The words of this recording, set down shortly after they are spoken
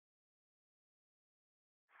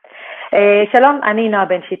שלום, אני נועה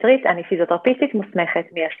בן שטרית, אני פיזיותרפיסטית מוסמכת,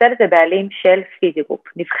 מייסדת ובעלים של פיזיגרופ,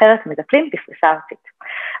 נבחרת מטפלים בפריסה ארצית.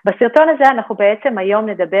 בסרטון הזה אנחנו בעצם היום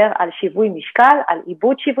נדבר על שיווי משקל, על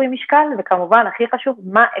עיבוד שיווי משקל, וכמובן הכי חשוב,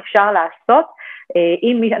 מה אפשר לעשות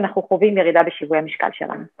אם אנחנו חווים ירידה בשיווי המשקל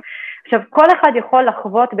שלנו. עכשיו, כל אחד יכול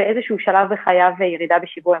לחוות באיזשהו שלב בחייו ירידה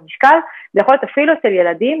בשיווי המשקל, זה יכול להיות אפילו אצל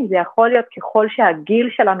ילדים, זה יכול להיות ככל שהגיל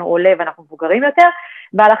שלנו עולה ואנחנו מבוגרים יותר,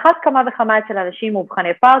 ועל אחת כמה וכמה אצל אנשים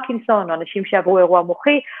מאובחני פרקינסון, או אנשים שעברו אירוע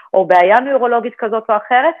מוחי, או בעיה נוירולוגית כזאת או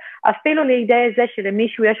אחרת, אפילו לידי זה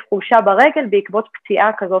שלמישהו יש חולשה ברגל בעקבות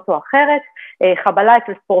פציעה כזאת או אחרת, חבלה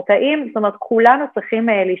אצל ספורטאים, זאת אומרת, כולנו צריכים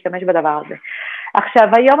להשתמש בדבר הזה. עכשיו,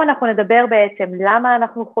 היום אנחנו נדבר בעצם למה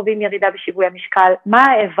אנחנו חווים ירידה בשיווי המשקל, מה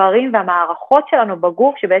האיברים והמערכות שלנו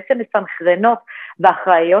בגוף שבעצם מסנכרנות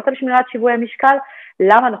ואחראיות על שמירת שיווי המשקל,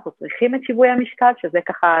 למה אנחנו צריכים את שיווי המשקל, שזה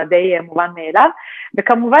ככה די מובן מאליו,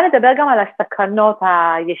 וכמובן נדבר גם על הסכנות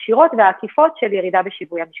הישירות והעקיפות של ירידה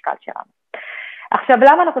בשיווי המשקל שלנו. עכשיו,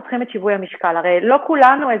 למה אנחנו צריכים את שיווי המשקל? הרי לא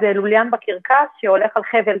כולנו איזה לוליין בקרקס שהולך על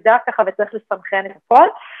חבל דק ככה וצריך לסנכרן את הכל,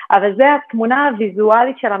 אבל זה התמונה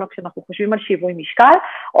הוויזואלית שלנו כשאנחנו חושבים על שיווי משקל,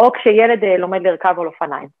 או כשילד לומד לרכב על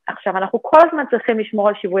אופניים. עכשיו, אנחנו כל הזמן צריכים לשמור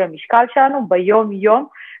על שיווי המשקל שלנו ביום-יום,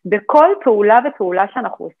 בכל פעולה ופעולה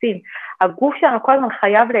שאנחנו עושים. הגוף שלנו כל הזמן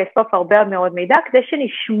חייב לאסוף הרבה מאוד מידע כדי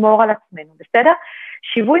שנשמור על עצמנו, בסדר?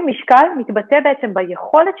 שיווי משקל מתבטא בעצם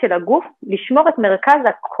ביכולת של הגוף לשמור את מרכז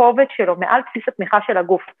הכובד שלו מעל בסיס התמיכה של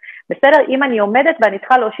הגוף. בסדר? אם אני עומדת ואני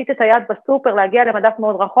צריכה להושיט את היד בסופר להגיע למדף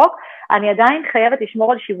מאוד רחוק, אני עדיין חייבת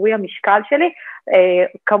לשמור על שיווי המשקל שלי.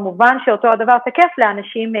 כמובן שאותו הדבר תקף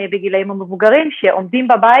לאנשים בגילאים המבוגרים שעומדים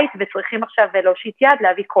בבית וצריכים עכשיו להושיט יד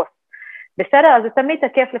להביא כוס. בסדר? אז זה תמיד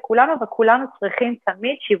תקף לכולנו וכולנו צריכים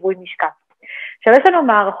תמיד שיווי משקל. עכשיו יש לנו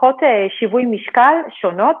מערכות שיווי משקל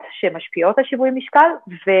שונות שמשפיעות על שיווי משקל,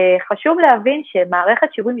 וחשוב להבין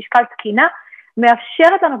שמערכת שיווי משקל תקינה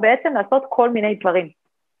מאפשרת לנו בעצם לעשות כל מיני דברים.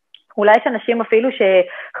 אולי יש אנשים אפילו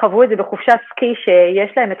שחוו את זה בחופשת סקי,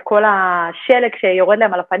 שיש להם את כל השלג שיורד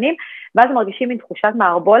להם על הפנים, ואז מרגישים עם תחושת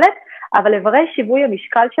מערבולת, אבל איברי שיווי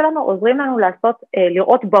המשקל שלנו עוזרים לנו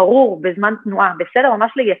לראות ברור בזמן תנועה, בסדר?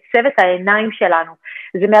 ממש לייצב את העיניים שלנו.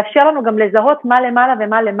 זה מאפשר לנו גם לזהות מה למעלה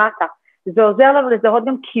ומה למטה. זה עוזר לנו לזהות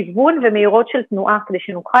גם כיוון ומהירות של תנועה, כדי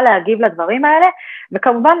שנוכל להגיב לדברים האלה,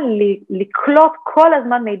 וכמובן לקלוט כל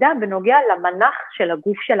הזמן מידע בנוגע למנח של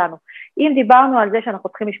הגוף שלנו. אם דיברנו על זה שאנחנו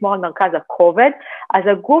צריכים לשמור על מרכז הכובד, אז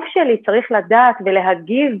הגוף שלי צריך לדעת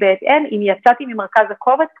ולהגיב בהתאם אם יצאתי ממרכז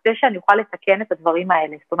הכובד, כדי שאני אוכל לתקן את הדברים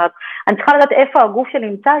האלה. זאת אומרת, אני צריכה לדעת איפה הגוף שלי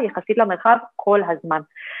נמצא יחסית למרחב כל הזמן.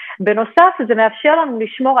 בנוסף, זה מאפשר לנו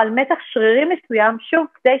לשמור על מתח שרירי מסוים, שוב,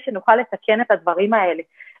 כדי שנוכל לתקן את הדברים האלה.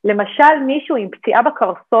 למשל, מישהו עם פציעה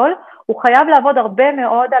בקרסול, הוא חייב לעבוד הרבה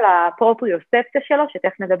מאוד על הפרופריוספציה שלו,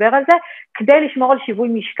 שתכף נדבר על זה, כדי לשמור על שיווי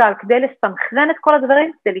משקל, כדי לסנכרן את כל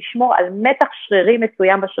הדברים, כדי לשמור על מתח שרירי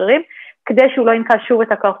מסוים בשרירים, כדי שהוא לא ינקע שוב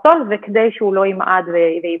את הקרסול, וכדי שהוא לא ימעד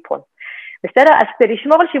ויפול. בסדר? אז כדי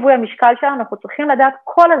לשמור על שיווי המשקל שלנו, אנחנו צריכים לדעת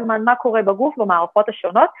כל הזמן מה קורה בגוף במערכות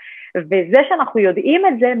השונות, וזה שאנחנו יודעים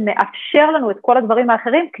את זה, מאפשר לנו את כל הדברים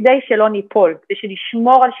האחרים, כדי שלא ניפול, כדי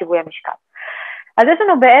שנשמור על שיווי המשקל. אז יש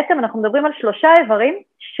לנו בעצם, אנחנו מדברים על 3 איברים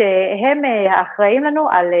שהם האחראים לנו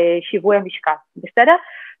על שיווי המשקל, בסדר?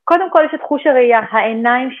 קודם כל יש את חוש הראייה,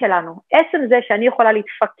 העיניים שלנו. עצם זה שאני יכולה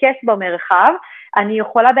להתפקס במרחב, אני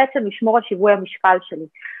יכולה בעצם לשמור על שיווי המשקל שלי.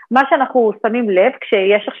 מה שאנחנו שמים לב,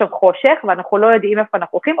 כשיש עכשיו חושך ואנחנו לא יודעים איפה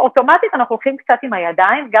אנחנו הולכים, אוטומטית אנחנו הולכים קצת עם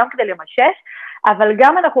הידיים, גם כדי למשש, אבל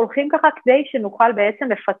גם אנחנו הולכים ככה כדי שנוכל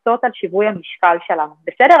בעצם לפצות על שיווי המשקל שלנו.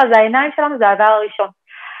 בסדר? אז העיניים שלנו זה האיבר הראשון.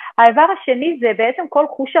 האיבר השני זה בעצם כל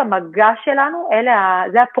חוש המגע שלנו,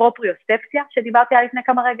 זה הפרופריוספציה שדיברתי עליה לפני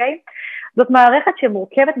כמה רגעים. זאת מערכת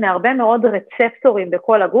שמורכבת מהרבה מאוד רצפטורים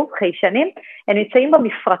בכל הגוף, חיישנים, הם נמצאים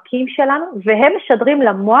במפרקים שלנו, והם משדרים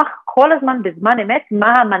למוח כל הזמן בזמן אמת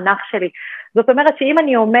מה המנח שלי. זאת אומרת שאם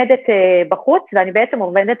אני עומדת בחוץ ואני בעצם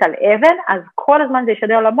עומדת על אבן, אז כל הזמן זה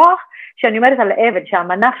ישדר למוח שאני עומדת על אבן,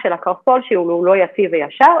 שהמנח של הקרסול שהוא לא יציב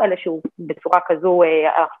וישר, אלא שהוא בצורה כזו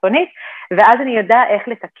אלכסונית, ואז אני יודע איך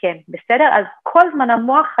לתקן, בסדר? אז כל זמן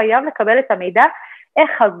המוח חייב לקבל את המידע,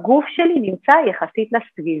 איך הגוף שלי נמצא יחסית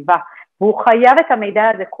לסביבה, והוא חייב את המידע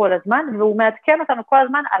הזה כל הזמן, והוא מעדכן אותנו כל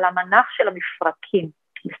הזמן על המנח של המפרקים,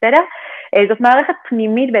 בסדר? זאת מערכת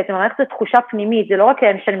פנימית בעצם, מערכת זו תחושה פנימית, זה לא רק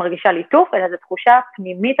שאני מרגישה ליטוף, אלא זו תחושה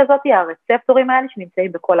פנימית הזאת, הרצפטורים האלה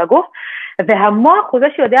שנמצאים בכל הגוף, והמוח הוא זה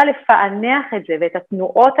שיודע לפענח את זה, ואת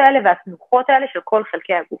התנועות האלה והתנוחות האלה של כל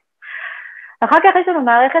חלקי הגוף. אחר כך יש לנו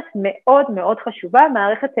מערכת מאוד מאוד חשובה,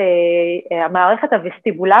 המערכת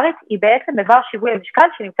הווסטיבולרית היא בעצם איבר שיווי המשקל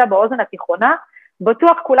שנמצא באוזן התיכונה,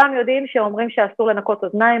 בטוח כולם יודעים שאומרים שאסור לנקות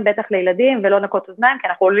אוזניים, בטח לילדים, ולא נקות אוזניים, כי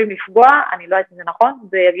אנחנו עלולים לפגוע, אני לא יודעת אם זה נכון,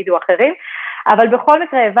 זה יגידו אחרים, אבל בכל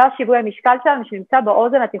מקרה איבר שיווי המשקל שלנו שנמצא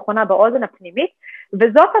באוזן התיכונה, באוזן הפנימית,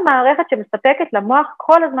 וזאת המערכת שמספקת למוח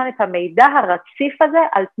כל הזמן את המידע הרציף הזה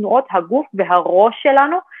על תנועות הגוף והראש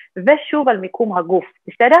שלנו, ושוב על מיקום הגוף,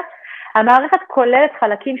 בסדר? המערכת כוללת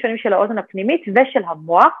חלקים שונים של האוזן הפנימית ושל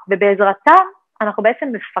המוח, ובעזרתם אנחנו בעצם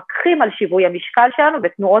מפקחים על שיווי המשקל שלנו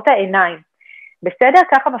בתנועות העיניים. בסדר?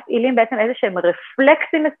 ככה מפעילים בעצם איזה שהם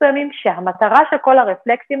רפלקסים מסוימים, שהמטרה של כל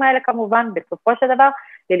הרפלקסים האלה כמובן בסופו של דבר,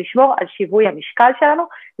 זה לשמור על שיווי המשקל שלנו,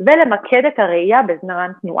 ולמקד את הראייה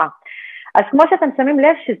בזמן תנועה. אז כמו שאתם שמים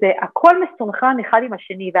לב שזה הכל מסונכרן אחד עם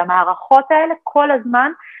השני, והמערכות האלה כל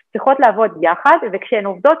הזמן צריכות לעבוד יחד, וכשהן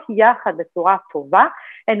עובדות יחד בצורה טובה,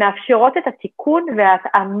 הן מאפשרות את התיקון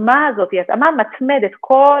וההתאמה הזאת, היא התאמה מתמדת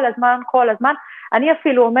כל הזמן, אני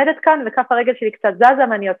אפילו עומדת כאן וכף הרגל שלי קצת זזה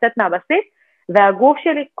ואני יוצאת מהבסיס, והגוף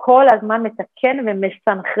שלי כל הזמן מתקן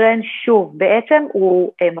ומסנכרן שוב, בעצם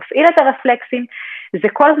הוא מפעיל את הרפלקסים, זה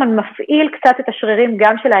כל הזמן מפעיל קצת את השרירים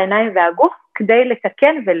גם של העיניים והגוף, כדי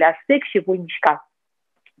לתקן ולהשיג שיווי משקל.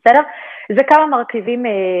 בסדר? זה כמה מרכיבים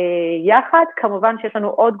יחד, כמובן שיש לנו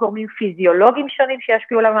עוד גורמים פיזיולוגיים שונים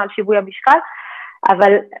שישפיעו לנו על שיווי המשקל,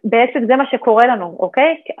 אבל בעצם זה מה שקורה לנו,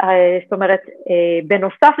 אוקיי? זאת אומרת,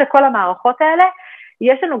 בנוסף לכל המערכות האלה,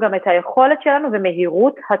 יש לנו גם את היכולת שלנו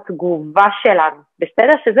ומהירות התגובה שלנו,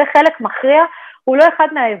 בסדר? שזה חלק מכריע, הוא לא אחד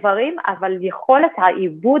מהאיברים, אבל יכולת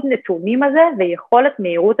העיבוד נתונים הזה ויכולת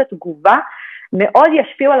מהירות התגובה מאוד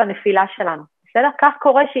ישפיעו על הנפילה שלנו, בסדר? כך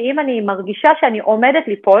קורה שאם אני מרגישה שאני עומדת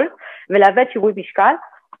ליפול ולאבד שיווי משקל,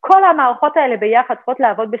 כל המערכות האלה ביחד צריכות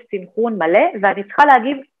לעבוד בסינכרון מלא, ואני צריכה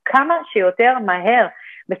להגיב כמה שיותר מהר.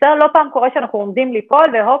 בסדר, לא פעם קורה שאנחנו עומדים ליפול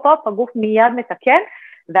והופ הופ הגוף מיד מתקן,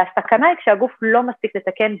 והסכנה היא כשהגוף לא מספיק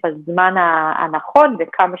לתקן בזמן הנכון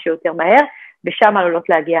וכמה שיותר מהר, ושם עלולות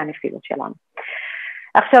להגיע הנפילות שלנו.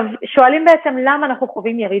 עכשיו, שואלים בעצם למה אנחנו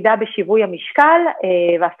חווים ירידה בשיווי המשקל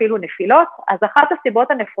ואפילו נפילות, אז אחת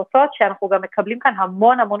הסיבות הנפוצות שאנחנו גם מקבלים כאן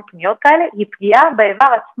המון פניות כאלה, היא פגיעה באיבר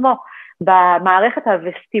עצמו, במערכת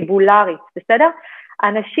הווסטיבולרית, בסדר?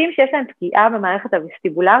 אנשים שיש להם פגיעה במערכת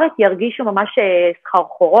הווסטיבולרית ירגישו ממש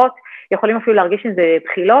סחרחורות, יכולים אפילו להרגיש עם זה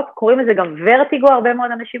בחילות, קוראים לזה גם ורטיגו, הרבה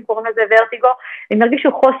מאוד אנשים קוראים לזה ורטיגו, הם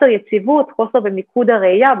ירגישו חוסר יציבות, חוסר במיקוד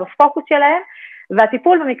הראייה, בפוקוס שלהם,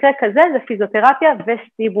 והטיפול במקרה כזה זה פיזיותרפיה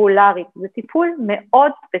וסטיבולרית, זה טיפול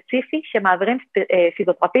מאוד ספציפי שמעבירים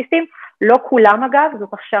פיזיותרפיסטים, לא כולם אגב,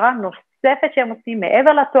 זאת הכשרה נוספת שהם עושים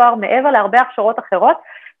מעבר לתואר, מעבר להרבה הכשרות אחרות,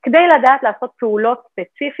 כדי לדעת לעשות פעולות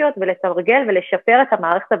ספציפיות ולתרגל ולשפר את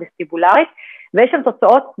המערכת הווסטיבולרית, ויש שם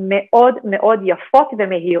תוצאות מאוד יפות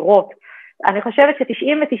ומהירות. אני חושבת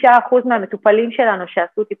ש99% מהמטופלים שלנו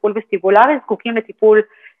שעשו טיפול וסטיבולרי זקוקים לטיפול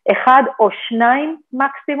 1 או 2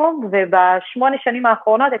 מקסימום, וב8 שנים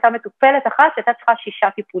האחרונות הייתה מטופלת אחת שהייתה צריכה 6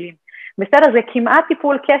 טיפולים. בסדר, זה כמעט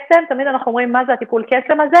טיפול קסם, תמיד אנחנו אומרים מה זה הטיפול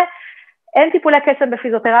קסם הזה, אין טיפולי קסם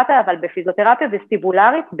בפיזיותרפיה, אבל בפיזיותרפיה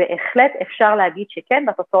וסטיבולרית בהחלט אפשר להגיד שכן,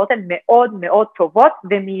 והתוצאות הן מאוד טובות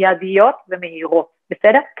ומיידיות ומהירות,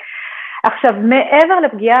 בסדר? עכשיו, מעבר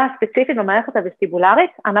לפגיעה הספציפית במערכת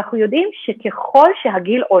הווסטיבולרית, אנחנו יודעים שככל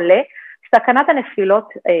שהגיל עולה, סכנת הנפילות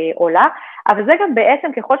עולה, אבל זה גם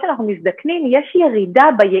בעצם ככל שאנחנו מזדקנים, יש ירידה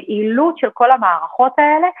ביעילות של כל המערכות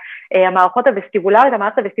האלה, המערכות הווסטיבולרית,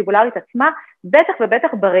 המערכת הווסטיבולרית עצמה, בטח ובטח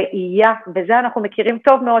בראייה, וזה אנחנו מכירים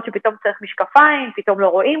טוב מאוד שפתאום צריך משקפיים, פתאום לא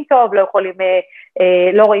רואים טוב,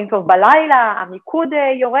 לא רואים טוב בלילה, המיקוד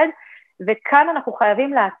יורד, וכאן אנחנו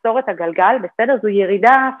חייבים לעצור את הגלגל, בסדר? זו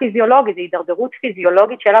ירידה פיזיולוגית, זו הידרדרות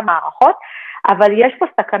פיזיולוגית של המערכות, אבל יש פה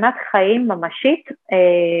סכנת חיים ממשית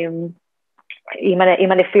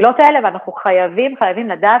עם הנפילות האלה, ואנחנו חייבים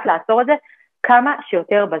לדעת לעצור את זה כמה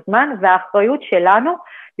שיותר בזמן, והאחריות שלנו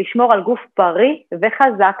לשמור על גוף בריא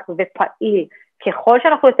וחזק ופעיל. ככל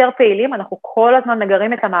שאנחנו יותר פעילים, אנחנו כל הזמן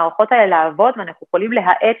מגרים את המערכות האלה לעבוד, ואנחנו יכולים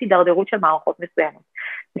להאט הידרדרות של מערכות מסוימות.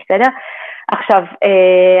 בסדר? עכשיו,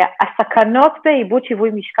 הסכנות באיבוד שיווי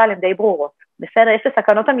משקל הן די ברורות. בסדר? יש את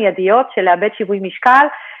הסכנות המיידיות של לאבד שיווי משקל,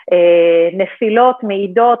 נפילות,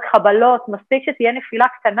 מעידות, חבלות, מספיק שתהיה נפילה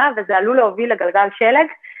קטנה, וזה עלול להוביל לגלגל שלג.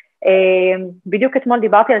 בדיוק אתמול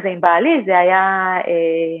דיברתי על זה עם בעלי, זה היה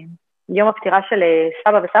יום הפטירה של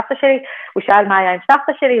סבא וסבתא שלי, הוא שאל מה היה עם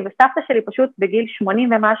סבתא שלי, וסבתא שלי פשוט בגיל 80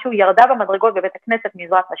 ומשהו ירדה במדרגות בבית הכנסת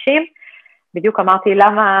מעזרת נשים, בדיוק אמרתי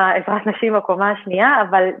למה עזרת נשים בקומה השנייה,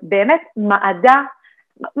 אבל באמת מעדה,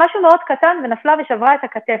 משהו מאוד קטן, ונפלה ושברה את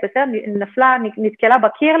הכתף, בסדר? נפלה, נתקלה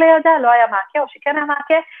בקיר לידה, לא היה מעקה, או שכן היה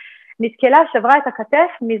מעקה, נתקלה, שברה את הכתף,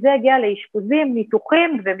 מזה הגיעה לאשפוזים,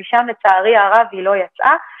 ניתוחים, ומשם לצערי הרב היא לא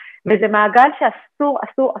יצאה, וזה מעגל שאסור,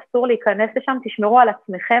 אסור, אסור להיכנס לשם, תשמרו על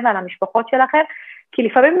עצמכם ועל המשפחות שלכם, כי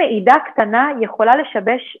לפעמים מעידה קטנה יכולה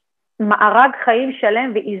לשבש מארג חיים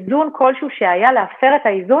שלם ואיזון כלשהו שהיה להפר את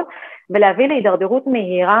האיזון ולהביא להידרדרות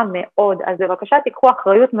מהירה מאוד. אז בבקשה תיקחו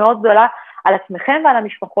אחריות מאוד גדולה על עצמכם ועל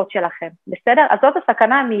המשפחות שלכם, בסדר? אז זאת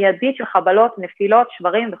הסכנה המיידית של חבלות, נפילות,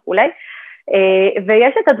 שברים וכו'.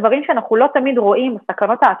 ויש את הדברים שאנחנו לא תמיד רואים,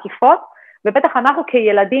 הסכנות העקיפות, ובטח אנחנו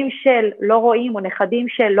כילדים של לא רואים או נכדים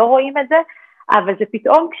של לא רואים את זה, אבל זה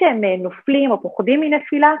פתאום כשהם נופלים או פוחדים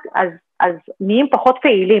מנפילה, אז נהיים פחות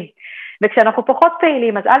פעילים. וכשאנחנו פחות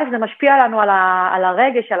פעילים, אז א' זה משפיע לנו על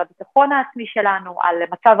הרגש, על הביטחון העצמי שלנו, על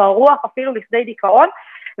מצב הרוח, אפילו לכדי דיכאון,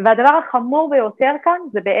 והדבר החמור ביותר כאן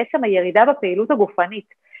זה בעצם הירידה בפעילות הגופנית.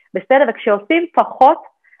 בסדר, וכשעושים פחות,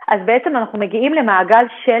 אז בעצם אנחנו מגיעים למעגל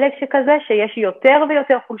שלג שכזה, שיש יותר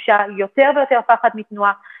ויותר חולשה, יותר ויותר פחד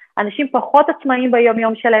מתנועה, אנשים פחות עצמאים ביום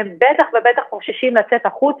יום שלהם, בטח ובטח חוששים לצאת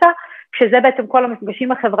החוצה, כשזה בעצם כל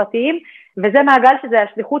המפגשים החברתיים, וזה מעגל שזה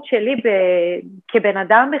השליחות שלי כבן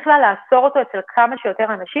אדם בכלל, לעצור אותו אצל כמה שיותר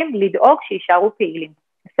אנשים, לדאוג שישארו פעילים,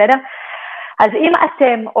 בסדר? אז אם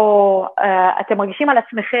אתם מרגישים על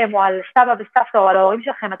עצמכם, או על סבא וסבתא, או על ההורים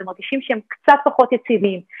שלכם, אתם מרגישים שהם קצת פחות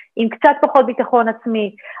יציבים, עם קצת פחות ביטחון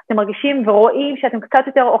עצמי, אתם מרגישים ורואים שאתם קצת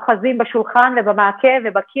יותר אוחזים בשולחן ובמעקה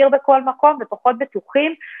ובקיר בכל מקום, ופחות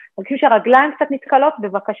בטוחים, מרגישים שהרגליים קצת נתקלות,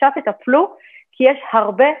 בבקשה תטפלו, כי יש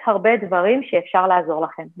הרבה דברים שאפשר לעזור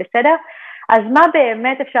לכם, בסדר? אז מה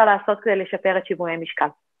באמת אפשר לעשות כדי לשפר את שיווי משקל?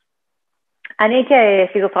 אני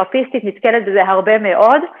כפיזיותרפיסטית נתקלת בזה הרבה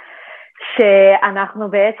מאוד, שאנחנו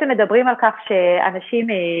בעצם מדברים על כך שאנשים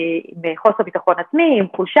בחוסר ביטחון עצמי, עם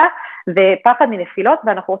חולשה ופחד מנפילות,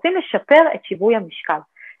 ואנחנו רוצים לשפר את שיווי המשקל.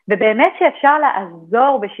 ובאמת שאפשר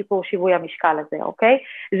לעזור בשיפור שיווי המשקל הזה, אוקיי?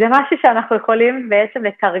 זה משהו שאנחנו יכולים בעצם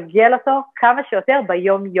לתרגל אותו כמה שיותר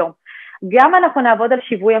ביום יום. גם אנחנו נעבוד על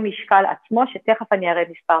שיווי המשקל עצמו, שתכף אני אראה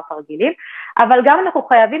מספר תרגילים, אבל גם אנחנו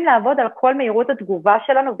חייבים לעבוד על כל מהירות התגובה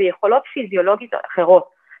שלנו ביכולות פיזיולוגיות אחרות,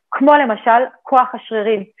 כמו למשל כוח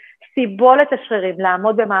השרירים, סיבולת השרירים,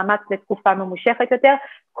 לעמוד במאמץ לתקופה ממושכת יותר,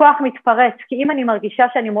 כוח מתפרץ, כי אם אני מרגישה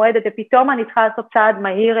שאני מועדת ופתאום אני צריכה לעשות צעד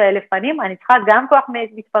מהיר לפנים, אני צריכה גם כוח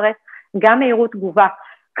מתפרץ, גם מהירות תגובה.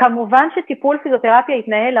 כמובן שטיפול פיזיותרפיה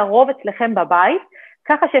יתנהל לרוב אצלכם בבית,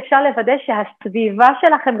 ככה שאפשר לוודא שהסביבה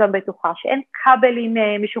שלכם גם בטוחה, שאין כבלים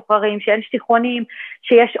משוחררים, שאין שטיחונים,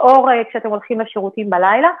 שיש אור כשאתם הולכים לשירותים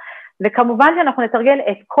בלילה, וכמובן שאנחנו נתרגל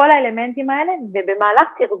את כל האלמנטים האלה, ובמהלך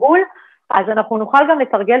תרגול, אז אנחנו נוכל גם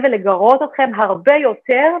לתרגל ולגרות אתכם הרבה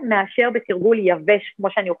יותר מאשר בתרגול יבש, כמו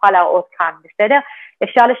שאני אוכל להראות כאן, בסדר?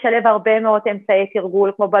 אפשר לשלב הרבה מאוד אמצעי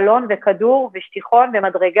תרגול, כמו בלון וכדור ושטיחון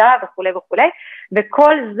ומדרגה וכו' וכו',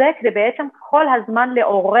 וכל זה כדי בעצם כל הזמן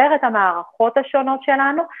לעורר את המערכות השונות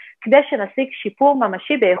שלנו, כדי שנשיג שיפור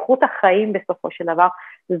ממשי באיכות החיים בסופו של דבר.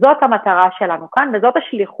 זאת המטרה שלנו כאן, וזאת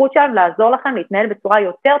השליחות שלנו לעזור לכם להתנהל בצורה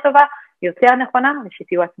יותר טובה, יותר נכונה,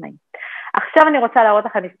 ושתהיו עצמאים. עכשיו אני רוצה להראות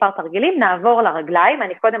לכם מספר תרגילים, נעבור לרגליים,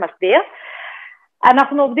 אני קודם אסביר.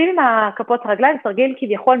 אנחנו עובדים עם הכפות רגליים, תרגיל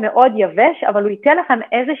כביכול מאוד יבש, אבל הוא ייתן לכם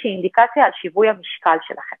איזושהי אינדיקציה על שיווי המשקל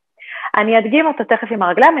שלכם. אני אדגים אותו תכף עם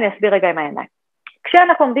הרגליים, אני אסביר רגע עם העיניים.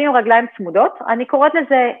 כשאנחנו עומדים עם רגליים צמודות, אני קוראת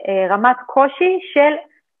לזה רמת קושי של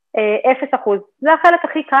 0%. זה החלק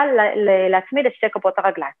הכי קל להצמיד את שתי כפות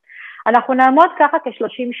הרגליים. אנחנו נעמוד ככה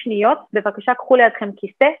כ-30 שניות, בבקשה קחו לידכם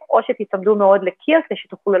כיסא, או שתצמדו מאוד לקיר, כדי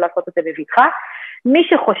שתוכלו לעשות את זה בבטחה. מי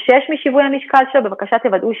שחושש משיווי המשקל שלו, בבקשה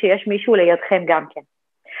תוודאו שיש מישהו לידכם גם כן.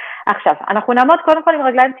 עכשיו, אנחנו נעמוד קודם כל עם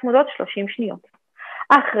רגליים צמודות 30 שניות.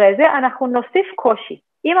 אחרי זה אנחנו נוסיף קושי.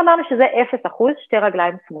 אם אמרנו שזה 0%, שתי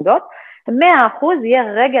רגליים צמודות, 100% יהיה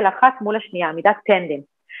רגל אחת מול השנייה, עמידת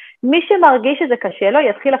טנדם. מי שמרגיש שזה קשה לו,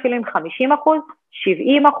 יתחיל אפילו עם 50%,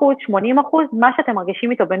 70%, 80%, מה שאתם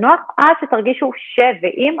מרגישים איתו בנוח, עד שתרגישו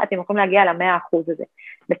ואם אתם יכולים להגיע ל100% הזה.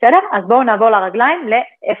 בסדר? אז בואו נעבור לרגליים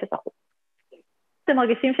ל0%. אתם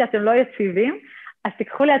מרגישים שאתם לא יציבים, אז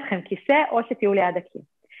תיקחו לידכם כיסא או שתהיו ליד הקיר.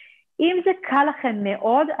 אם זה קל לכם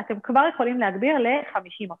מאוד, אתם כבר יכולים להגביר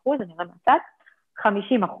ל50%, אני רואה מהצד, 50%,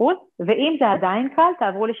 ואם זה עדיין קל,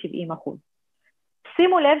 תעברו ל70%.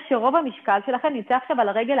 שימו לב שרוב המשקל שלכם נמצא עכשיו על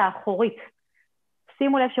הרגל האחורית.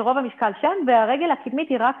 שימו לב שרוב המשקל שם, והרגל הקדמית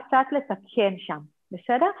היא רק קצת לתקן שם.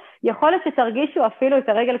 בסדר? יכול להיות שתרגישו אפילו את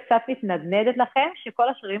הרגל קצת מתנדנדת לכם, שכל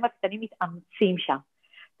השרירים הקטנים מתאמצים שם.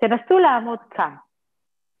 תנסו לעמוד כאן.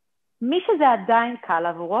 מי שזה עדיין קל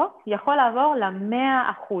עבורו, יכול לעבור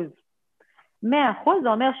ל100%. 100% זה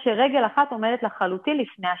אומר שרגל אחת עומדת לחלוטין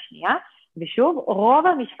לפני השנייה, ושוב, רוב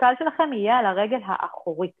המשקל שלכם יהיה על הרגל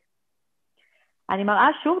האחורית. אני מראה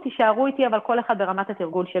שוב, תישארו איתי, אבל כל אחד ברמת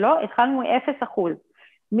התרגול שלו. התחלנו מ0%.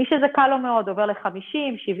 מי שזה קל לו מאוד עובר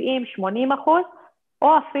ל50, 70, 80%,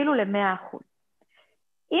 או אפילו ל100%.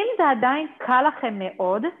 אם זה עדיין קל לכם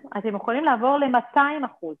מאוד, אתם יכולים לעבור ל200%.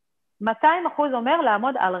 200% אומר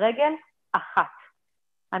לעמוד על רגל אחת.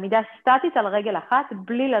 עמידה סטטית על רגל אחת,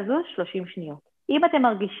 בלי לזוז 30 שניות. אם אתם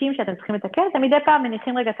מרגישים שאתם צריכים לתקן, אתם מדי פעם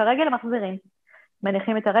מניחים רגע את הרגל, מחזירים.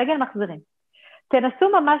 מניחים את הרגל, מחזירים. תנסו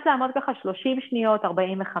ממש לעמוד ככה 30 שניות,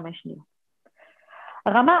 45 שניות.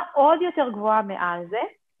 רמה עוד יותר גבוהה מעל זה,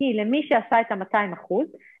 היא למי שעשה את ה200%,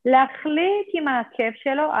 להחליק עם העקב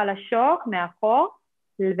שלו על השוק מאחור,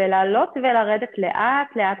 ולעלות ולרדת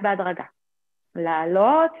לאט לאט בהדרגה.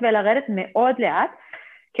 לעלות ולרדת מאוד לאט.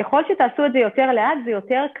 ככל שתעשו את זה יותר לאט, זה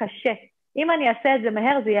יותר קשה. אם אני אעשה את זה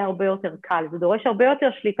מהר, זה יהיה הרבה יותר קל. זה דורש הרבה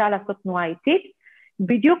יותר שליטה לעשות תנועה איטית.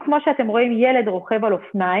 בדיוק כמו שאתם רואים ילד רוכב על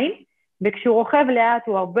אופניים, וכשהוא רוכב לאט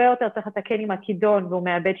הוא הרבה יותר צריך לתקן עם הכידון והוא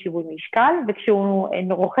מאבד שיווי משקל, וכשהוא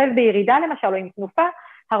רוכב בירידה למשל או עם תנופה,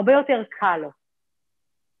 הרבה יותר קל לו.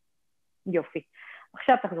 יופי.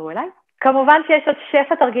 עכשיו תחזרו אליי. כמובן שיש עוד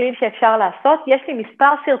שפע תרגילים שאפשר לעשות. יש לי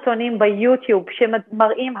מספר סרטונים ביוטיוב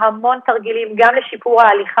שמראים המון תרגילים, גם לשיפור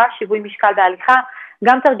ההליכה, שיווי משקל בהליכה,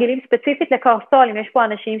 גם תרגילים ספציפית לקרסול, אם יש פה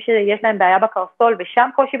אנשים שיש להם בעיה בקרסול ושם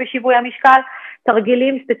קושי בשיווי המשקל,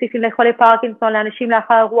 תרגילים ספציפיים לחולי פרקינסון, לאנשים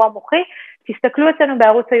לאחר אירוע מוחי, תסתכלו אצלנו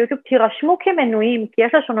בערוץ היוטיוב, תירשמו כמנויים, כי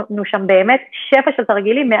יש לנו שם באמת שפע של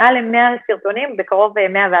תרגילים, מעל ל100 סרטונים, בקרוב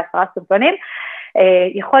 110 סרטונים,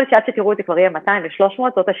 יכול להיות שעד שתראו את זה כבר יהיה 200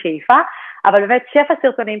 ו300, זאת השאיפה, אבל באמת שפע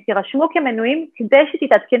סרטונים, תירשמו כמנויים, כדי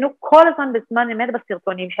שתתעדכנו כל הזמן בזמן אמת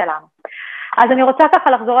בסרטונים שלנו. אז אני רוצה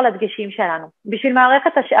ככה לחזור על הדגשים שלנו. בשביל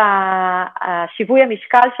מערכת השיווי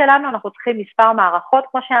המשקל שלנו, אנחנו צריכים מספר מערכות,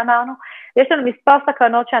 כמו שאמרנו. יש לנו מספר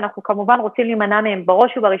סכנות שאנחנו כמובן רוצים להימנע מהם,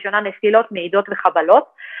 בראש ובראשונה נפילות, מעידות וחבלות,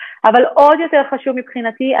 אבל עוד יותר חשוב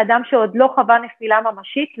מבחינתי, אדם שעוד לא חווה נפילה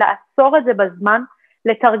ממשית, לעצור את זה בזמן,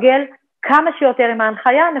 לתרגל כמה שיותר עם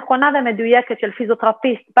ההנחיה נכונה ומדויקת של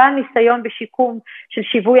פיזיותרפיסט, בעל ניסיון בשיקום של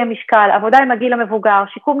שיווי המשקל, עבודה עם הגיל המבוגר,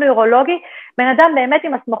 שיקום נוירולוגי, בן אדם באמת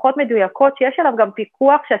עם הסמכות מדויקות, שיש עליו גם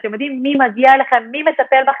פיקוח, שאתם יודעים מי מגיע אליכם, מי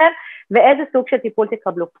מטפל בכם, ואיזה סוג של טיפול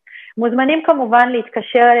תקבלו. מוזמנים כמובן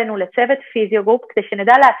להתקשר אלינו לצוות פיזיוגרופ, כדי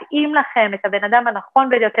שנדע להתאים לכם את הבן אדם הנכון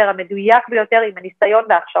ביותר, המדויק ביותר, עם הניסיון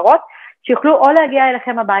וההכשרות, שיוכלו או להגיע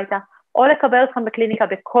אליכם הביתה, או לקבל אתכם בקליניקה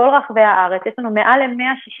בכל רחבי הארץ. יש לנו מעל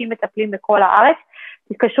ל160 מטפלים בכל הארץ.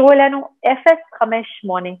 תתקשרו אלינו 058-58-158.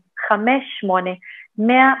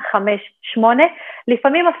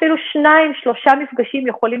 לפעמים אפילו 2-3 מפגשים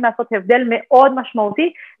יכולים לעשות הבדל מאוד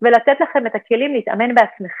משמעותי, ולתת לכם את הכלים להתאמן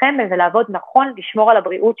בעצמכם ולעבוד נכון, לשמור על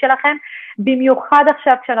הבריאות שלכם, במיוחד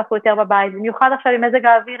עכשיו כשאנחנו יותר בבית, במיוחד עכשיו עם מזג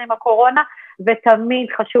האוויר עם הקורונה,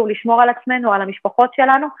 ותמיד חשוב לשמור על עצמנו, על המשפחות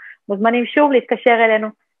שלנו. מוזמנים שוב להתקשר אלינו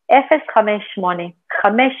 058-58-158.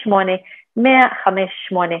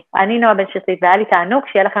 אני נועה בן שטרית, והיה לי תענוג,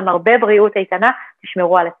 שיהיה לכם הרבה בריאות איתנה,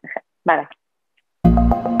 תשמרו על עצמכם. ביי ביי.